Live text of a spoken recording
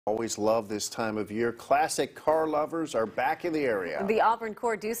Always love this time of year. Classic car lovers are back in the area. The Auburn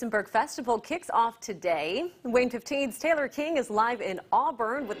Court Duesenberg Festival kicks off today. Wayne 15's Taylor King is live in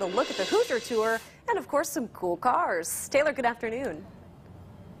Auburn with a look at the Hoosier Tour and, of course, some cool cars. Taylor, good afternoon.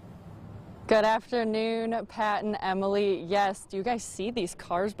 Good afternoon, Pat and Emily. Yes, do you guys see these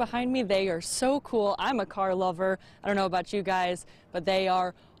cars behind me? They are so cool. I'm a car lover. I don't know about you guys, but they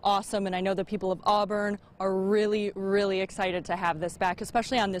are awesome, and I know the people of Auburn are really excited to have this back,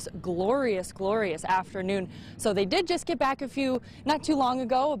 especially on this glorious afternoon. So they did just get back not too long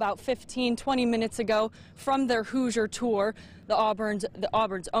ago, about 15-20 minutes ago, from their Hoosier Tour. The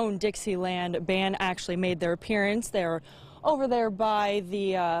Auburn's own Dixieland band actually made their appearance. They're over there by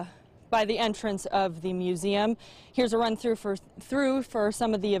the entrance of the museum. Here's a run through for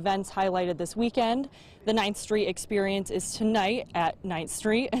some of the events highlighted this weekend. The 9th Street Experience is tonight at 9th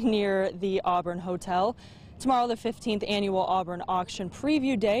Street near the Auburn Hotel. Tomorrow, the 15th Annual Auburn Auction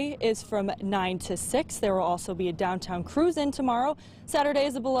Preview Day is from 9 to 6. There will also be a downtown cruise-in tomorrow. Saturday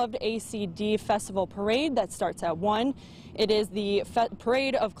is the beloved ACD Festival Parade that starts at 1. It is the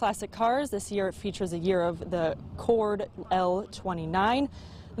parade of classic cars. This year it features a year of the Cord L29.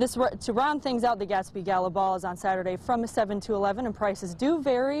 To round things out, the Gatsby Gala Ball is on Saturday from 7 to 11, and prices do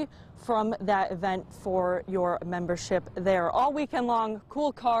vary from that event for your membership there. All weekend long,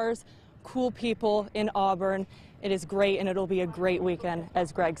 cool cars, cool people in Auburn. It is great, and it'll be a great weekend,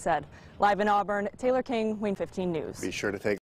 as Greg said. Live in Auburn, Taylor King, Wayne 15 News. Be sure to take